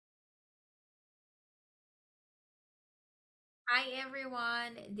Hi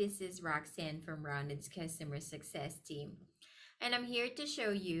everyone, this is Roxanne from Rounded's Customer Success Team, and I'm here to show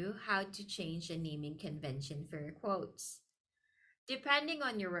you how to change a naming convention for your quotes. Depending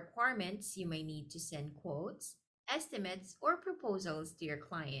on your requirements, you may need to send quotes, estimates, or proposals to your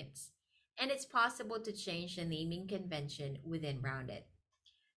clients, and it's possible to change the naming convention within Rounded.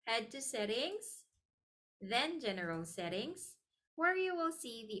 Head to Settings, then General Settings, where you will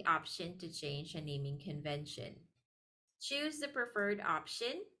see the option to change a naming convention. Choose the preferred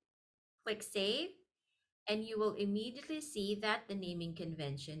option, click Save, and you will immediately see that the naming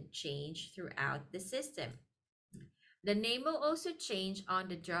convention changed throughout the system. The name will also change on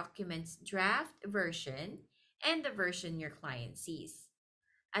the document's draft version and the version your client sees,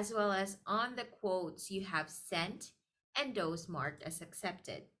 as well as on the quotes you have sent and those marked as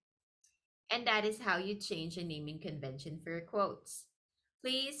accepted. And that is how you change a naming convention for your quotes.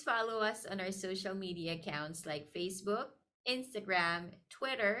 Please follow us on our social media accounts like Facebook, Instagram,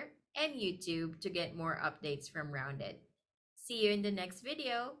 Twitter, and YouTube to get more updates from Rounded. See you in the next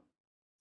video.